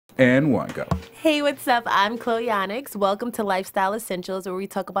And one, go. Hey, what's up? I'm Chloe Onyx. Welcome to Lifestyle Essentials, where we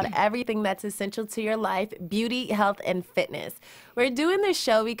talk about everything that's essential to your life, beauty, health, and fitness. We're doing this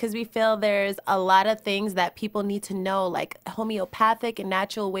show because we feel there's a lot of things that people need to know, like homeopathic and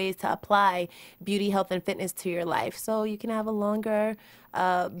natural ways to apply beauty, health, and fitness to your life so you can have a longer,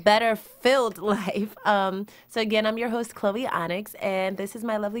 better filled life. So again, I'm your host, Chloe Onyx, and this is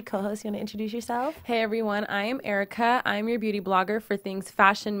my lovely co-host. You want to introduce yourself? Hey everyone, I am Erica. I'm your beauty blogger for things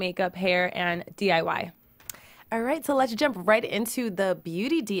fashion, makeup, hair, and DIY. All right, so let's jump right into the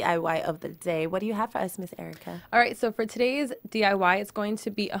beauty DIY of the day. What do you have for us, Miss Erica? All right, so for today's DIY, it's going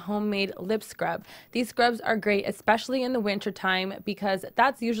to be a homemade lip scrub. These scrubs are great, especially in the winter time, because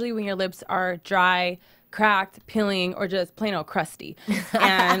that's usually when your lips are dry, cracked, peeling, or just plain old crusty.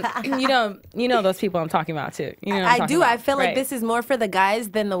 And you know those people I'm talking about too. You know what I'm I talking do. about, I feel like right? this is more for the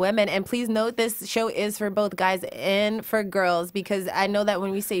guys than the women. And please note this show is for both guys and for girls, because I know that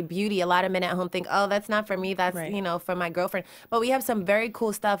when we say beauty, a lot of men at home think, oh, that's not for me. That's, Right. for my girlfriend. But we have some very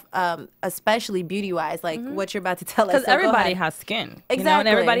cool stuff, especially beauty wise, like what you're about to tell us. Because So go everybody ahead. has skin, and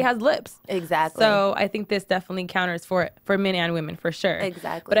Exactly. everybody has lips. Exactly. So I think this definitely counters for men and women for sure.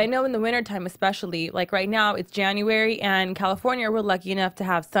 Exactly. But I know in the wintertime especially, like right now it's January and in California we're lucky enough to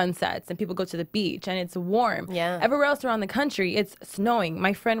have sunsets and people go to the beach and it's warm. Yeah. Everywhere else around the country it's snowing.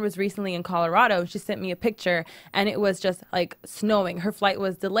 My friend was recently in Colorado. She sent me a picture and it was just like snowing. Her flight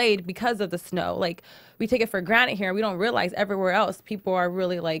was delayed because of the snow. Like we take it for granted here. We don't realize everywhere else people are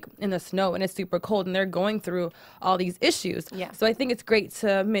really like in the snow and it's super cold and they're going through all these issues. Yeah. So I think it's great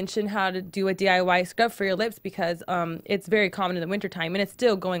to mention how to do a DIY scrub for your lips because it's very common in the wintertime and it's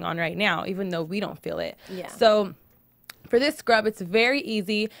still going on right now, even though we don't feel it. Yeah. So for this scrub, it's very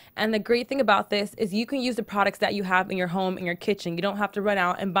easy. And the great thing about this is you can use the products that you have in your home, in your kitchen. You don't have to run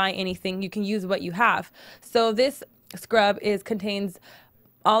out and buy anything. You can use what you have. So this scrub contains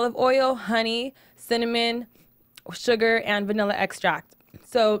olive oil, honey, cinnamon, sugar, and vanilla extract.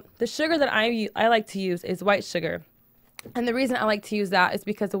 So the sugar that I like to use is white sugar. And the reason I like to use that is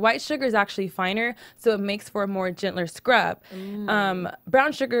because the white sugar is actually finer, so it makes for a more gentler scrub.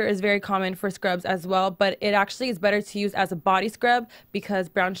 Brown sugar is very common for scrubs as well, but it actually is better to use as a body scrub because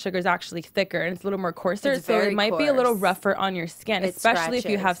brown sugar is actually thicker and it's a little more coarser, It's so very it might be a little coarse. rougher on your skin, It especially if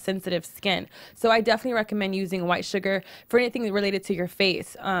you have scratches. sensitive skin. So I definitely recommend using white sugar for anything related to your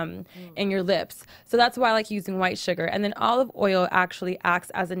face and your lips. So that's why I like using white sugar. And then olive oil actually acts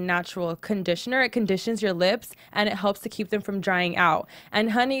as a natural conditioner. It conditions your lips and it helps to keep them from drying out.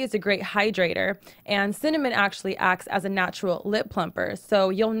 And honey is a great hydrator. And cinnamon actually acts as a natural lip plumper. So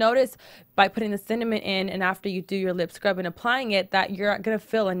you'll notice by putting the cinnamon in and after you do your lip scrub and applying it that you're going to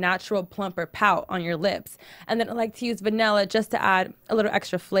feel a natural plumper pout on your lips. And then I like to use vanilla just to add a little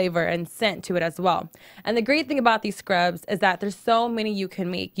extra flavor and scent to it as well. And the great thing about these scrubs is that there's so many you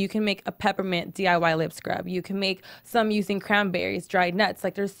can make. You can make a peppermint DIY lip scrub. You can make some using cranberries, dried nuts.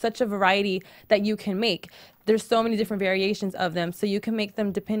 Like there's such a variety that you can make. There's so many different variations of them, so you can make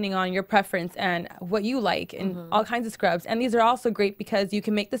them depending on your preference and what you like and all kinds of scrubs. And these are also great because you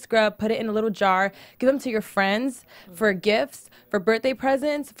can make the scrub, put it in a little jar, give them to your friends for gifts, for birthday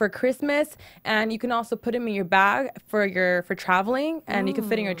presents, for Christmas, and you can also put them in your bag for traveling, and you can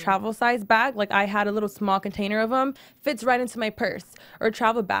fit in your travel size bag. Like I had a little small container of them, fits right into my purse or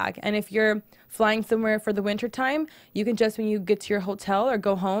travel bag. And if you're flying somewhere for the winter time, you can just when you get to your hotel or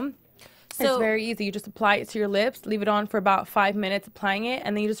go home, it's very easy. You just apply it to your lips, leave it on for about 5 minutes applying it,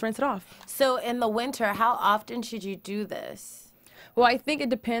 and then you just rinse it off. So in the winter, how often should you do this? Well, I think it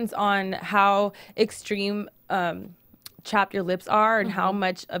depends on how extreme chapped your lips are and how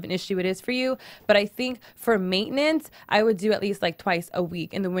much of an issue it is for you. But I think for maintenance, I would do at least like twice a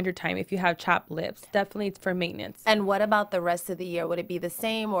week in the wintertime if you have chapped lips. Definitely it's for maintenance. And what about the rest of the year? Would it be the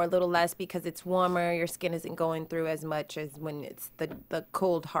same or a little less because it's warmer, your skin isn't going through as much as when it's the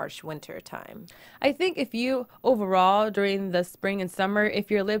cold, harsh winter time? I think if you overall during the spring and summer,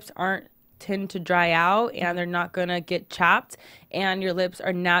 if your lips aren't tend to dry out and they're not gonna get chapped and your lips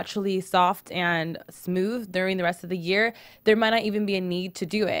are naturally soft and smooth during the rest of the year, there might not even be a need to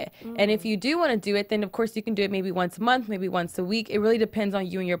do it. And if you do want to do it, then of course you can do it maybe once a month, maybe once a week. It really depends on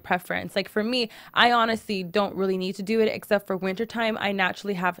you and your preference. Like for me, I honestly don't really need to do it except for wintertime. I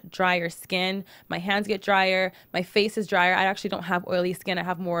naturally have drier skin. My hands get drier, my face is drier. I actually don't have oily skin, I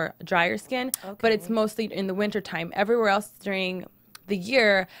have more drier skin, but it's mostly in the wintertime. Everywhere else during the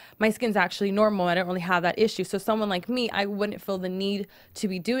year, my skin's actually normal. I don't really have that issue. So someone like me, I wouldn't feel the need to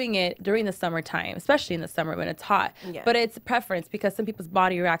be doing it during the summertime, especially in the summer when it's hot. Yeah. But it's a preference because some people's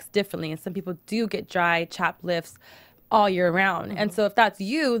body reacts differently and some people do get dry, chapped lips all year round. And so if that's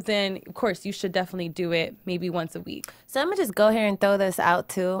you, then of course you should definitely do it maybe once a week. So I'm gonna just go here and throw this out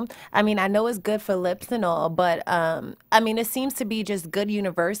too. I mean, I know it's good for lips and all, but I mean, it seems to be just good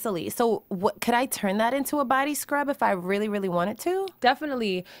universally. So what could I turn that into a body scrub if I really, really wanted to?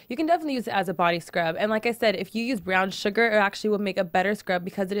 Definitely. You can definitely use it as a body scrub. And like I said, if you use brown sugar, it actually will make a better scrub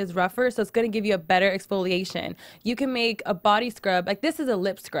because it is rougher. So it's going to give you a better exfoliation. You can make a body scrub. Like this is a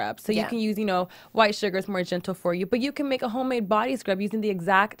lip scrub. So you can use, white sugar is more gentle for you. But you can make a homemade body scrub using the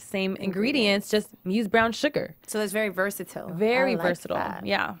exact same ingredients. Just use brown sugar. So it's very versatile. Very I like versatile. that.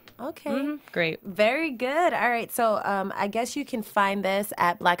 Yeah. Okay. Great. Very good. All right. So I guess you can find this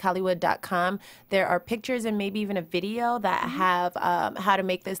at blackhollywood.com. There are pictures and maybe even a video that have how to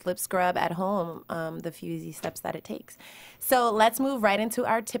make this lip scrub at home, the few easy steps that it takes. So let's move right into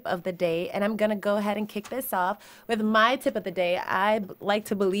our tip of the day. And I'm going to go ahead and kick this off with my tip of the day. I like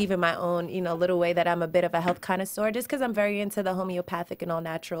to believe in my own, little way that I'm a bit of a health connoisseur just because I'm very into the homeopathic and all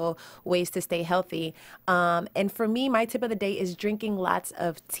natural ways to stay healthy. And for me, my tip of the day is drinking lots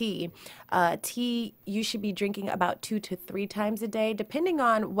of tea. Tea, you should be drinking about 2 to 3 times a day, depending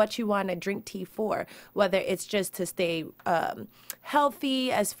on what you want to drink tea for, whether it's just to stay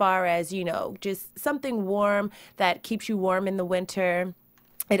healthy as far as, just something warm that keeps you warm in the winter.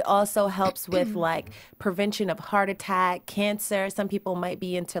 It also helps with like prevention of heart attack, cancer. Some people might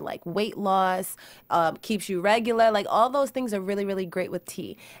be into like weight loss, keeps you regular. Like all those things are really, really great with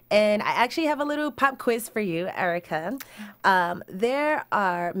tea. And I actually have a little pop quiz for you, Erica. There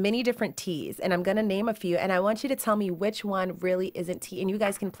are many different teas, and I'm going to name a few. And I want you to tell me which one really isn't tea. And you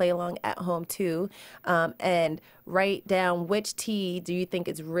guys can play along at home too. And write down which tea do you think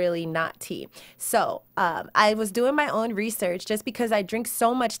is really not tea. So I was doing my own research just because I drink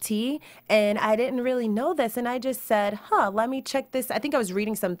so much tea and I didn't really know this. And I just said, let me check this. I think I was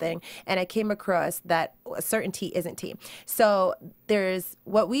reading something and I came across that a certain tea isn't tea. So there's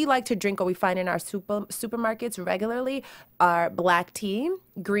what we like to drink or we find in our supermarkets regularly are black tea,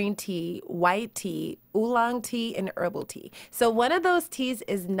 green tea, white tea, oolong tea, and herbal tea. So one of those teas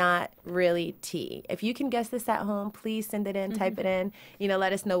is not really tea. If you can guess this at home, please send it in, type it in,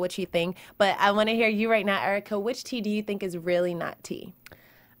 let us know what you think. But I want to hear you right now, Erica. Which tea do you think is really not tea?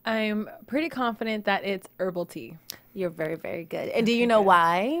 I'm pretty confident that it's herbal tea. You're very, very good. And do you know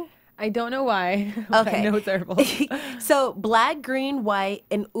why? I don't know why. But Okay. I know it's herbal. So black, green, white,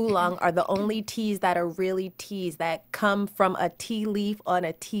 and oolong are the only teas that are really teas that come from a tea leaf on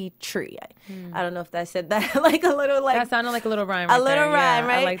a tea tree. I don't know if I said that like a little like that sounded like a little rhyme. Right a little there. rhyme, Yeah,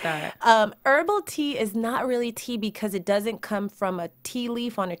 right? I like that. Herbal tea is not really tea because it doesn't come from a tea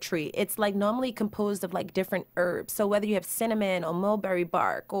leaf on a tree. It's like normally composed of like different herbs. So whether you have cinnamon or mulberry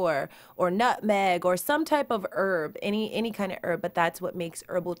bark or nutmeg or some type of herb, any kind of herb, but that's what makes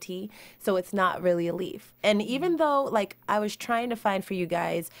herbal tea. So it's not really a leaf. And even though like I was trying to find for you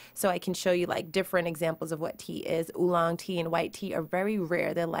guys so I can show you like different examples of what tea is, oolong tea and white tea are very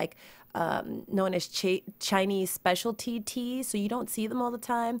rare. They're like known as Chinese specialty teas, so you don't see them all the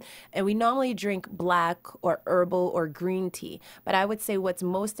time. And we normally drink black or herbal or green tea. But I would say what's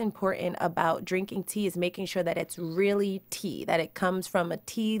most important about drinking tea is making sure that it's really tea, that it comes from a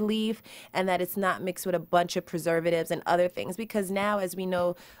tea leaf and that it's not mixed with a bunch of preservatives and other things. Because now, as we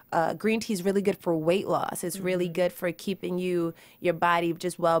know, green tea is really good for weight loss. It's really good for keeping your body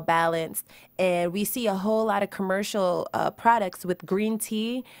just well balanced. And we see a whole lot of commercial products with green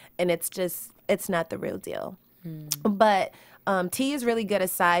tea, and it's not the real deal. But tea is really good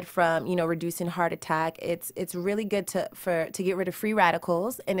aside from, reducing heart attack. It's really good to get rid of free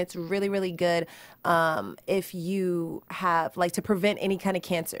radicals, and it's really, really good if you have to prevent any kind of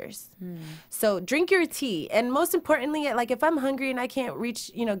cancers. So drink your tea. And most importantly, like if I'm hungry and I can't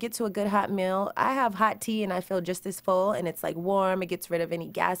reach, get to a good hot meal, I have hot tea and I feel just as full, and it's like warm. It gets rid of any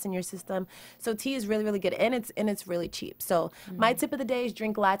gas in your system. So tea is really, really good, and it's really cheap. So my tip of the day is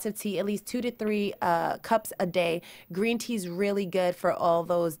drink lots of tea, at least 2 to 3 cups a day. Green tea is really good for all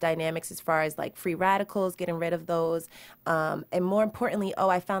those dynamics as far as like free radicals, getting rid of those. And more importantly,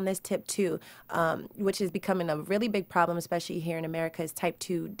 I found this tip too, which is becoming a really big problem, especially here in America, is type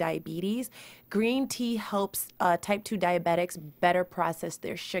 2 diabetes. Green tea helps type 2 diabetics better process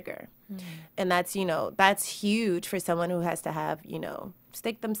their sugar. And that's huge for someone who has to have,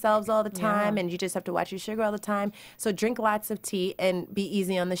 stick themselves all the time, and you just have to watch your sugar all the time. So drink lots of tea and be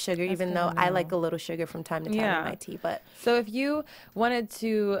easy on the sugar, even though I like a little sugar from time to time in my tea. But so if you wanted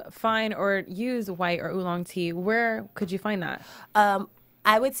to find or use white or oolong tea, where could you find that?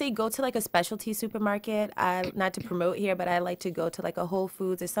 I would say go to like a specialty supermarket. Not to promote here, but I like to go to like a Whole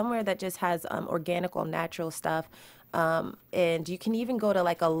Foods or somewhere that just has organic or natural stuff. And you can even go to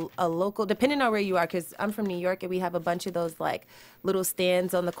like a local, depending on where you are, because I'm from New York and we have a bunch of those like little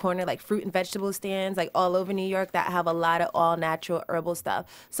stands on the corner, like fruit and vegetable stands, like all over New York that have a lot of all natural herbal stuff.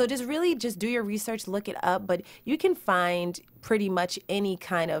 So just really just do your research, look it up, but you can find pretty much any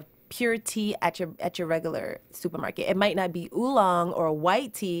kind of pure tea at your regular supermarket. It might not be oolong or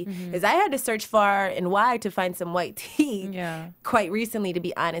white tea, because I had to search far and wide to find some white tea quite recently, to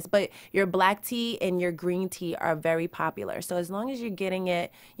be honest. But your black tea and your green tea are very popular. So as long as you're getting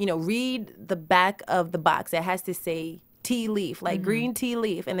it, read the back of the box. It has to say tea leaf, like green tea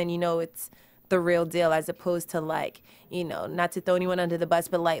leaf, and then it's the real deal, as opposed to like, not to throw anyone under the bus,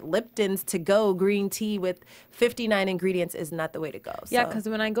 but like Lipton's to go green tea with 59 ingredients is not the way to go. Yeah, because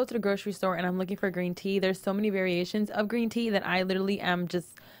when I go to the grocery store and I'm looking for green tea, there's so many variations of green tea that I literally am just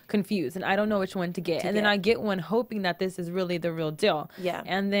confused and I don't know which one to get. Then I get one hoping that this is really the real deal. Yeah.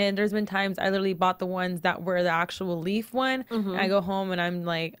 And then there's been times I literally bought the ones that were the actual leaf one. And I go home and I'm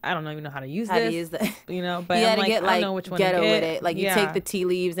like, I don't even know how to use this. But you I'm like, I don't know which one to get. With it. Like you take the tea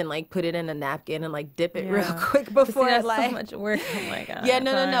leaves and like put it in a napkin and like dip it real quick before that's like so much work. I'm like,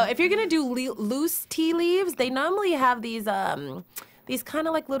 no. If you're gonna do loose tea leaves, they normally have these kind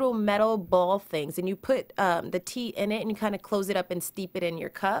of like little metal ball things, and you put the tea in it and you kind of close it up and steep it in your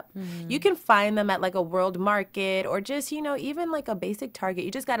cup. You can find them at like a World Market or just even like a basic Target.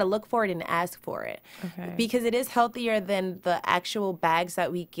 You just got to look for it and ask for it, because it is healthier than the actual bags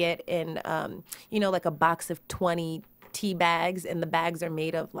that we get in like a box of 20 tea bags, and the bags are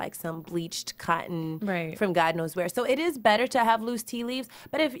made of like some bleached cotton from God knows where. So it is better to have loose tea leaves,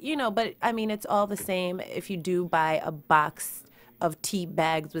 but it's all the same if you do buy a box of tea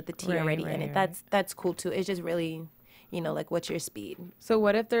bags with the tea already in it. That's cool too. It's just really, like what's your speed. So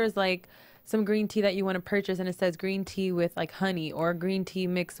what if there's like some green tea that you want to purchase and it says green tea with like honey or green tea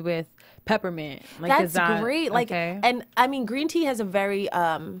mixed with peppermint? Like, that's great. Like, and I mean, green tea has a very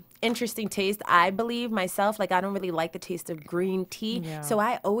interesting taste, I believe myself. Like, I don't really like the taste of green tea, so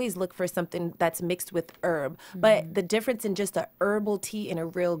I always look for something that's mixed with herb. But the difference in just a herbal tea and a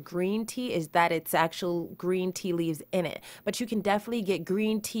real green tea is that it's actual green tea leaves in it. But you can definitely get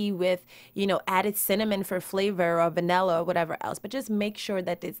green tea with added cinnamon for flavor or vanilla or whatever else. But just make sure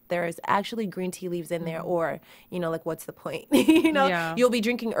that there's actually green tea leaves in there, or like what's the point? You'll be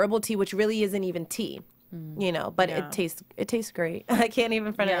drinking herbal tea, which really isn't even tea. But it tastes great. I can't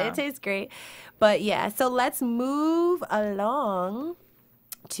even front it. It tastes great. But so let's move along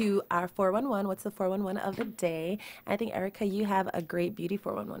to our 411. What's the 411 of the day? I think, Erica, you have a great beauty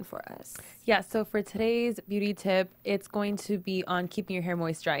 411 for us. Yeah, so for today's beauty tip, it's going to be on keeping your hair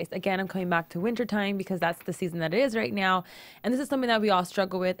moisturized. Again, I'm coming back to wintertime because that's the season that it is right now. And this is something that we all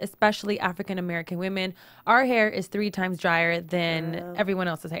struggle with, especially African American women. Our hair is 3 times drier than everyone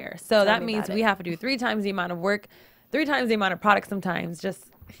else's hair. So that means we have to do 3 times the amount of work, 3 times the amount of products sometimes, just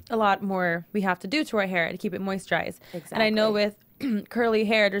a lot more we have to do to our hair to keep it moisturized. Exactly. And I know with curly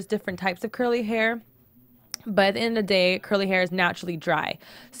hair, there's different types of curly hair. But at the end of the day, curly hair is naturally dry.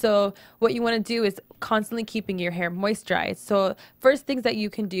 So what you want to do is constantly keeping your hair moisturized. So first things that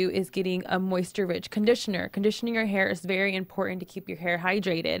you can do is getting a moisture-rich conditioner. Conditioning your hair is very important to keep your hair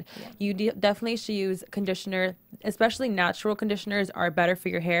hydrated. You definitely should use conditioner, especially natural conditioners are better for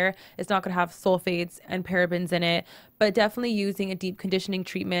your hair. It's not going to have sulfates and parabens in it, but definitely using a deep conditioning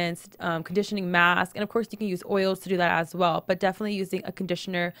treatment, conditioning mask, and of course you can use oils to do that as well, but definitely using a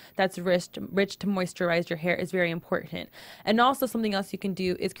conditioner that's rich to moisturize your hair is very important. And also something else you can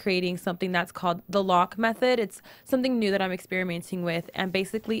do is creating something that's called the lock method. It's something new that I'm experimenting with, and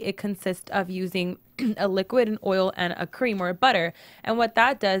basically it consists of using a liquid, an oil, and a cream or a butter. And what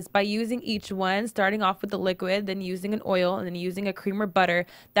that does, by using each one, starting off with the liquid, then using an oil, and then using a cream or butter,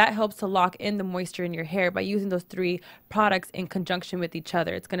 that helps to lock in the moisture in your hair by using those 3 products in conjunction with each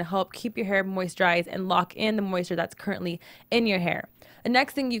other. It's going to help keep your hair moisturized and lock in the moisture that's currently in your hair. The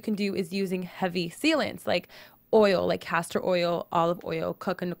next thing you can do is using heavy sealants like oil, like castor oil, olive oil,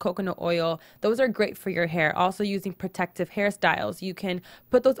 coconut oil. Those are great for your hair. Also using protective hairstyles. You can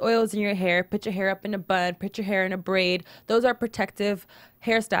put those oils in your hair, put your hair up in a bun, put your hair in a braid. Those are protective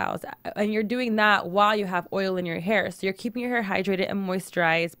hairstyles, and you're doing that while you have oil in your hair. So you're keeping your hair hydrated and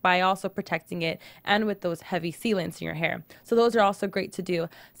moisturized by also protecting it and with those heavy sealants in your hair. So those are also great to do.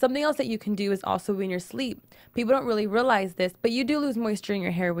 Something else that you can do is also when you're asleep. People don't really realize this, but you do lose moisture in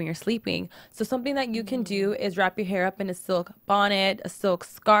your hair when you're sleeping. So something that you can do is wrap your hair up in a silk bonnet, a silk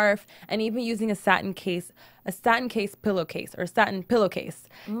scarf, and even using a satin case a satin case pillowcase or satin pillowcase.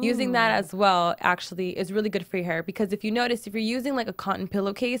 Using that as well actually is really good for your hair, because if you notice, if you're using like a cotton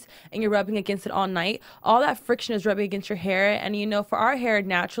pillowcase and you're rubbing against it all night, all that friction is rubbing against your hair. And you know, for our hair,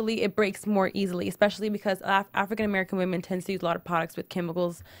 naturally, it breaks more easily, especially because African American women tend to use a lot of products with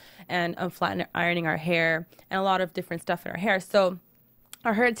chemicals and flatten ironing our hair and a lot of different stuff in our hair. So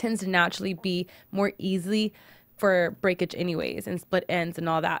our hair tends to naturally be more easily for breakage anyways, and split ends and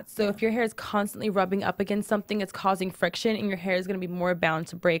all that. So if your hair is constantly rubbing up against something, it's causing friction, and your hair is going to be more bound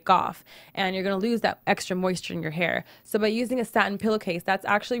to break off, and you're going to lose that extra moisture in your hair. So by using a satin pillowcase, that's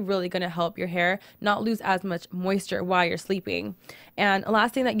actually really going to help your hair not lose as much moisture while you're sleeping. And the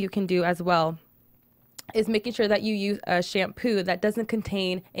last thing that you can do as well is making sure that you use a shampoo that doesn't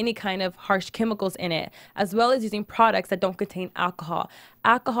contain any kind of harsh chemicals in it, as well as using products that don't contain alcohol.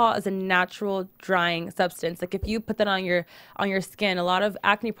 Alcohol is a natural drying substance. Like if you put that on your skin, a lot of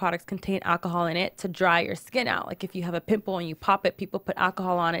acne products contain alcohol in it to dry your skin out. Like if you have a pimple and you pop it, people put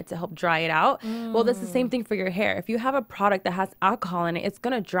alcohol on it to help dry it out. Well, that's the same thing for your hair. If you have a product that has alcohol in it, it's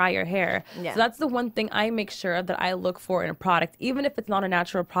going to dry your hair. So that's the one thing I make sure that I look for in a product. Even if it's not a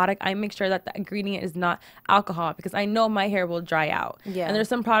natural product, I make sure that the ingredient is not alcohol, because I know my hair will dry out. And there's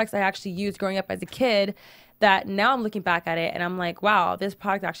some products I actually used growing up as a kid that now I'm looking back at it and I'm like, wow, this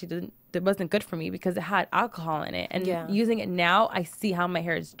product actually wasn't good for me because it had alcohol in it. And using it now, I see how my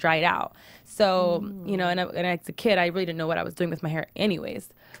hair is dried out. So, you know, and as a kid, I really didn't know what I was doing with my hair anyways.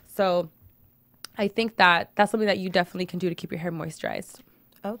 So I think that that's something that you definitely can do to keep your hair moisturized.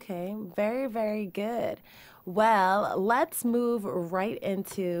 Okay, very, very good. Well, let's move right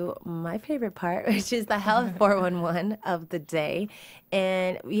into my favorite part, which is the Health 411 of the day.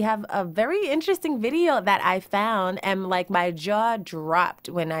 And we have a very interesting video that I found, and like my jaw dropped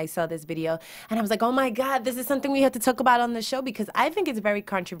when I saw this video. And I was like, oh my God, this is something we have to talk about on the show, because I think it's very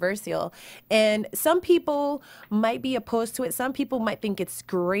controversial. And some people might be opposed to it. Some people might think it's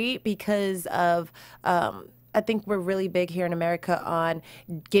great because of I think we're really big here in America on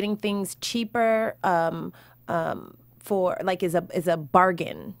getting things cheaper for like is a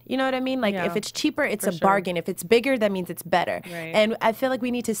bargain. You know what I mean? Like if it's cheaper, it's a bargain. If it's bigger, that means it's better. And I feel like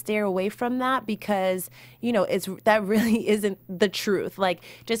we need to steer away from that, because, you know, that really isn't the truth. Like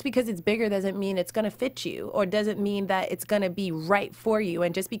just because it's bigger doesn't mean it's going to fit you, or doesn't mean that it's going to be right for you.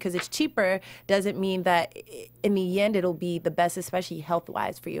 And just because it's cheaper doesn't mean that in the end it'll be the best, especially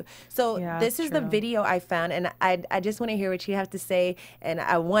health-wise for you. So this is the video I found, and I just want to hear what you have to say. And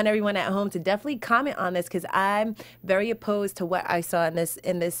I want everyone at home to definitely comment on this, because I'm very opposed to what I saw in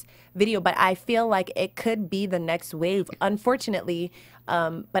this video, but I feel like it could be the next wave, unfortunately.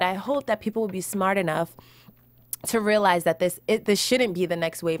 But I hope that people will be smart enough to realize that this shouldn't be the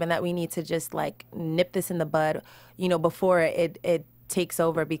next wave, and that we need to just like nip this in the bud, you know, before it takes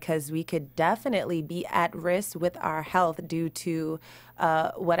over, because we could definitely be at risk with our health due to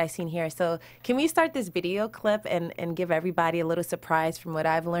what I've seen here. So can we start this video clip and give everybody a little surprise from what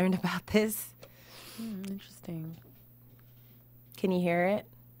I've learned about this? Interesting. Can you hear it?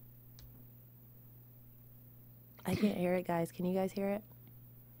 I can't hear it, guys. Can you guys hear it?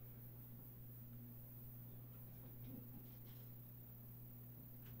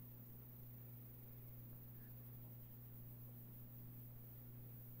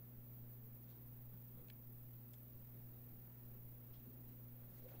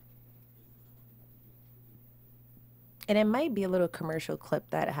 And it might be a little commercial clip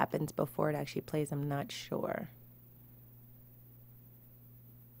that happens before it actually plays. I'm not sure.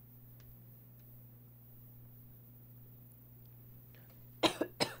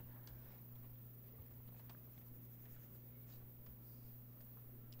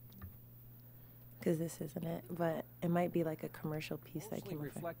 Because this isn't it, but it might be like a commercial piece that came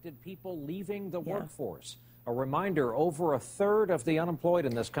reflected people leaving the workforce. A reminder, over a third of the unemployed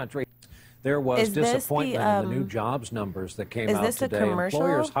in this country. There was disappointment in the new jobs numbers that came out today.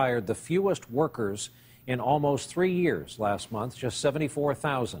 Employers hired the fewest workers in almost 3 years last month, just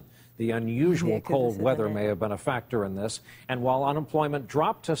 74,000. The unusual cold weather may have been a factor in this. And while unemployment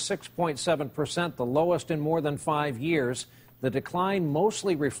dropped to 6.7%, the lowest in more than 5 years, the decline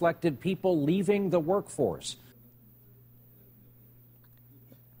mostly reflected people leaving the workforce.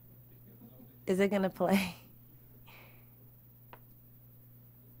 Is it going to play?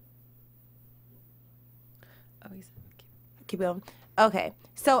 Keep going. Okay,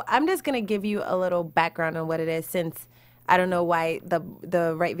 so I'm just going to give you a little background on what it is, since I don't know why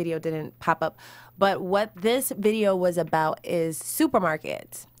the right video didn't pop up. But what this video was about is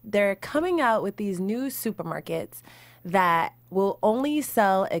supermarkets. They're coming out with these new supermarkets that will only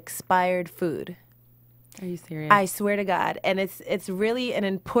sell expired food. Are you serious? I swear to God. And it's really an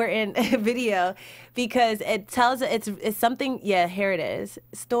important video because it tells it's something. Yeah, here it is.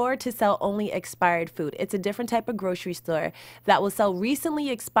 Store to sell only expired food. It's a different type of grocery store that will sell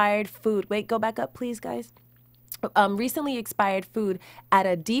recently expired food. Wait, go back up, please, guys. Recently expired food at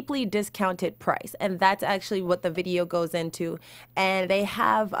a deeply discounted price. And that's actually what the video goes into. And they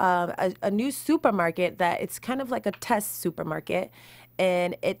have a new supermarket that it's kind of like a test supermarket.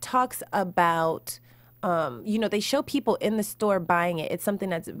 And it talks about, they show people in the store buying it. It's something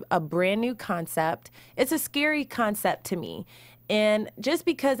that's a brand new concept. It's a scary concept to me. And just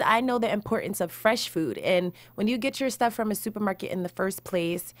because I know the importance of fresh food, and when you get your stuff from a supermarket in the first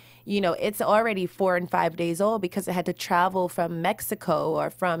place, it's already 4 and 5 days old because it had to travel from Mexico or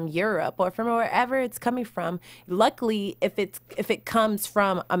from Europe or from wherever it's coming from. Luckily, if it comes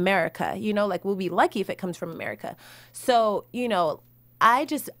from America, we'll be lucky if it comes from America. So,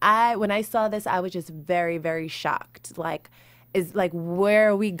 when I saw this, I was just very, very shocked. Where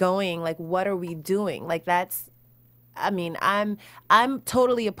are we going? What are we doing? I'm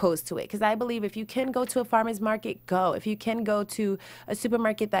totally opposed to it because I believe if you can go to a farmer's market, go. If you can go to a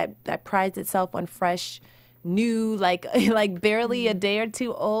supermarket that prides itself on fresh, new, barely a day or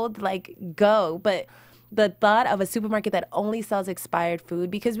two old, go. But the thought of a supermarket that only sells expired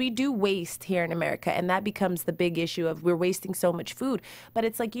food, because we do waste here in America, and that becomes the big issue of we're wasting so much food. But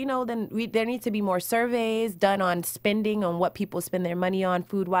it's there needs to be more surveys done on spending, on what people spend their money on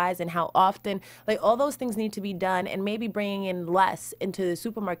food-wise and how often. All those things need to be done, and maybe bringing in less into the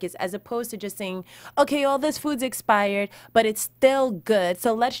supermarkets as opposed to just saying, okay, all this food's expired, but it's still good.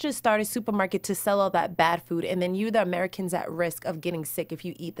 So let's just start a supermarket to sell all that bad food, and then the Americans at risk of getting sick if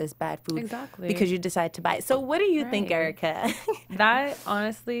you eat this bad food. Exactly. Because you decide to buy it. So what do you think, Erica? That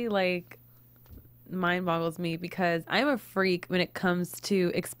honestly, mind boggles me because I'm a freak when it comes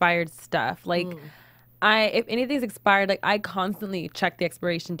to expired stuff. If anything's expired, I constantly check the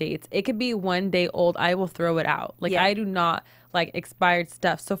expiration dates. It could be 1 day old. I will throw it out. I do not like expired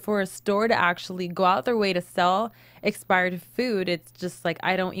stuff. So for a store to actually go out their way to sell expired food, it's just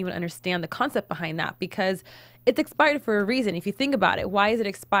I don't even understand the concept behind that because it's expired for a reason. If you think about it, why is it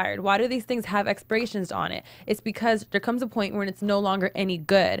expired? Why do these things have expirations on it? It's because there comes a point when it's no longer any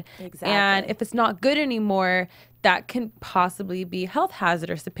good. Exactly. And if it's not good anymore, that can possibly be health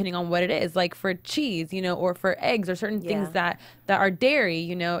hazardous depending on what it is. Like for cheese, or for eggs or certain things that are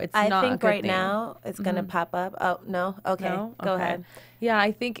dairy, it's not a good thing. I think right now it's going to pop up. Oh, no? Okay. No? Go ahead. Yeah,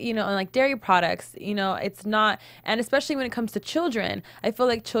 I think, and dairy products, it's not, and especially when it comes to children, I feel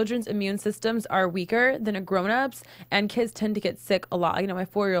like children's immune systems are weaker than a grown-up's, and kids tend to get sick a lot. My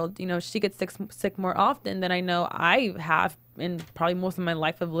 4-year-old, she gets sick more often than I know I have in probably most of my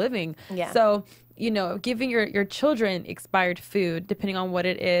life of living. Yeah. So, giving your children expired food, depending on what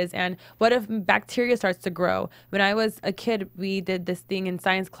it is, and what if bacteria starts to grow? When I was a kid, we did this thing in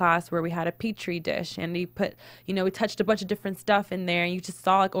science class where we had a petri dish, and we put, we touched a bunch of different stuff in there, and you just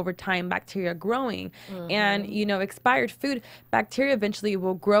saw over time bacteria growing. Mm-hmm. And, expired food, bacteria eventually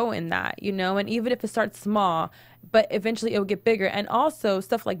will grow in that, and even if it starts small, but eventually it will get bigger. And also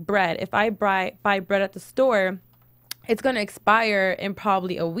stuff like bread. If I buy bread at the store, it's going to expire in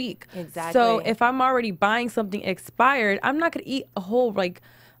probably a week. Exactly. So if I'm already buying something expired, I'm not going to eat a whole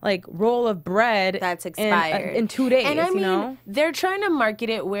roll of bread that's expired in 2 days. And I mean, they're trying to market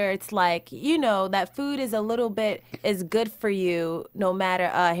it where it's that food is a little bit is good for you no matter.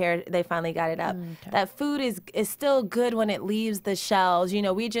 Here they finally got it up. Okay. That food is still good when it leaves the shelves.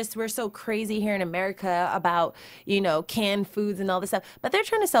 We're so crazy here in America about canned foods and all this stuff, but they're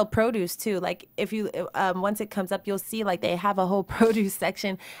trying to sell produce too. If you once it comes up, you'll see they have a whole produce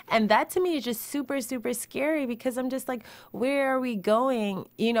section, and that to me is just super, super scary because I'm just where are we going?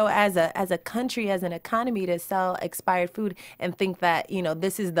 As a country, as an economy, to sell expired food and think that,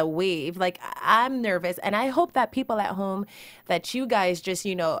 this is the wave. I'm nervous, and I hope that people at home, that you guys just,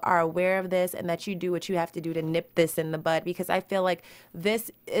 are aware of this and that you do what you have to do to nip this in the bud, because I feel like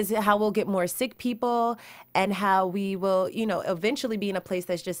this is how we'll get more sick people and how we will, eventually be in a place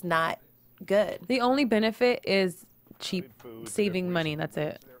that's just not good. The only benefit is cheap, saving money. That's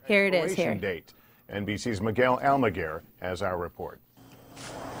it. Here it is. Here. Date. NBC's Miguel Almaguer has our report.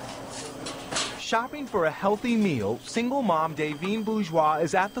 Shopping for a healthy meal, single mom Davine Bourgeois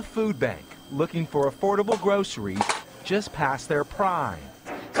is at the food bank looking for affordable groceries just past their prime.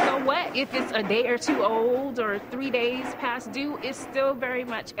 So what if it's a day or two old or 3 days past due? It's still very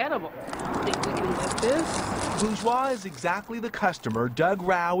much edible. I think we can lift this. Bourgeois is exactly the customer Doug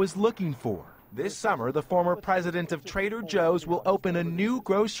Rao is looking for. This summer, the former president of Trader Joe's will open a new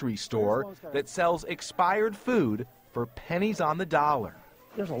grocery store that sells expired food for pennies on the dollar.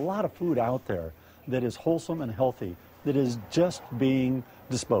 There's a lot of food out there that is wholesome and healthy, that is just being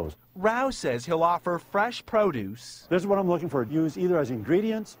disposed. Rao says he'll offer fresh produce. This is what I'm looking for, used either as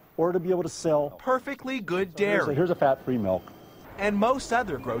ingredients or to be able to sell. Perfectly good dairy. Here's a fat-free milk. And most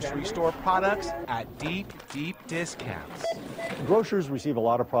other grocery store products at deep, deep discounts. Grocers receive a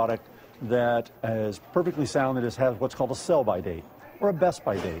lot of product that is perfectly sound, that has what's called a sell-by date or a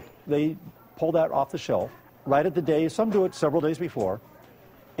best-by date. They pull that off the shelf right at the day. Some do it several days before,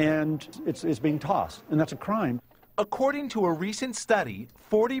 and it's being tossed, and that's a crime. According to a recent study,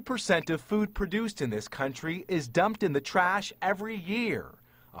 40% of food produced in this country is dumped in the trash every year.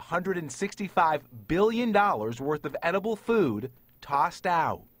 $165 billion worth of edible food tossed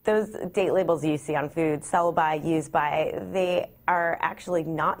out. Those date labels you see on food, sell by, use by, they are actually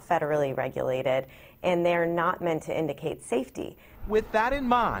not federally regulated, and they're not meant to indicate safety. With that in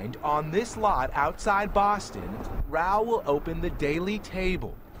mind, on this lot outside Boston, Rao will open the Daily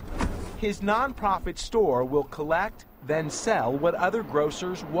Table. His nonprofit store will collect, then sell what other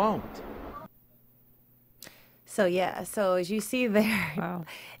grocers won't. So yeah, so as you see there, wow.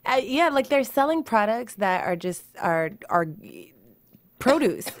 Yeah, like they're selling products that are just are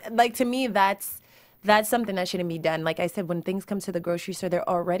produce. Like to me, that's something that shouldn't be done. Like I said, when things come to the grocery store, they're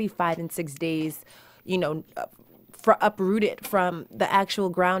already 5 and 6 days, you know, uprooted from the actual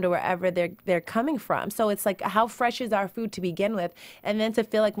ground or wherever they're coming from. So it's like, how fresh is our food to begin with? And then to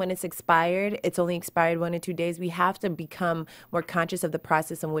feel like when it's expired, it's only expired 1 or 2 days. We have to become more conscious of the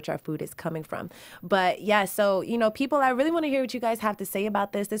process in which our food is coming from. But yeah, so, you know, people, I really want to hear what you guys have to say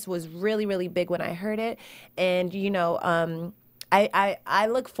about this. This was really, really big when I heard it. And, you know, I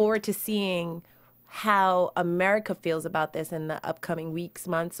look forward to seeing how America feels about this in the upcoming weeks,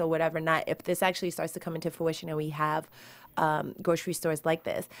 months, or whatever, not if this actually starts to come into fruition and we have grocery stores like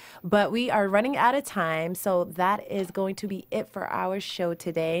this. But we are running out of time, so that is going to be it for our show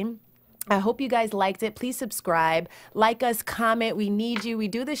today. I hope you guys liked it. Please subscribe, like us, comment. We need you. We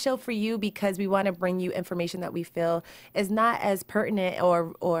do this show for you because we want to bring you information that we feel is not as pertinent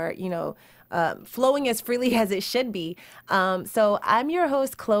or you know, flowing as freely as it should be. So I'm your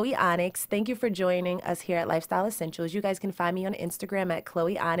host, Chloe Onyx. Thank you for joining us here at Lifestyle Essentials. You guys can find me on Instagram at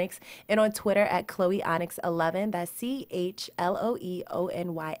Chloe Onyx and on Twitter at Chloe Onyx11. That's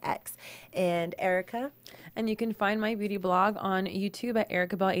CHLOEONYX. And Erica? And you can find my beauty blog on YouTube at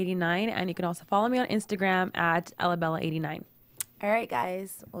EricaBell89. And you can also follow me on Instagram at EllaBella89. All right,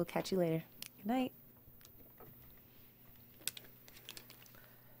 guys. We'll catch you later. Good night.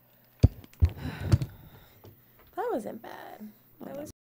 That wasn't bad. That was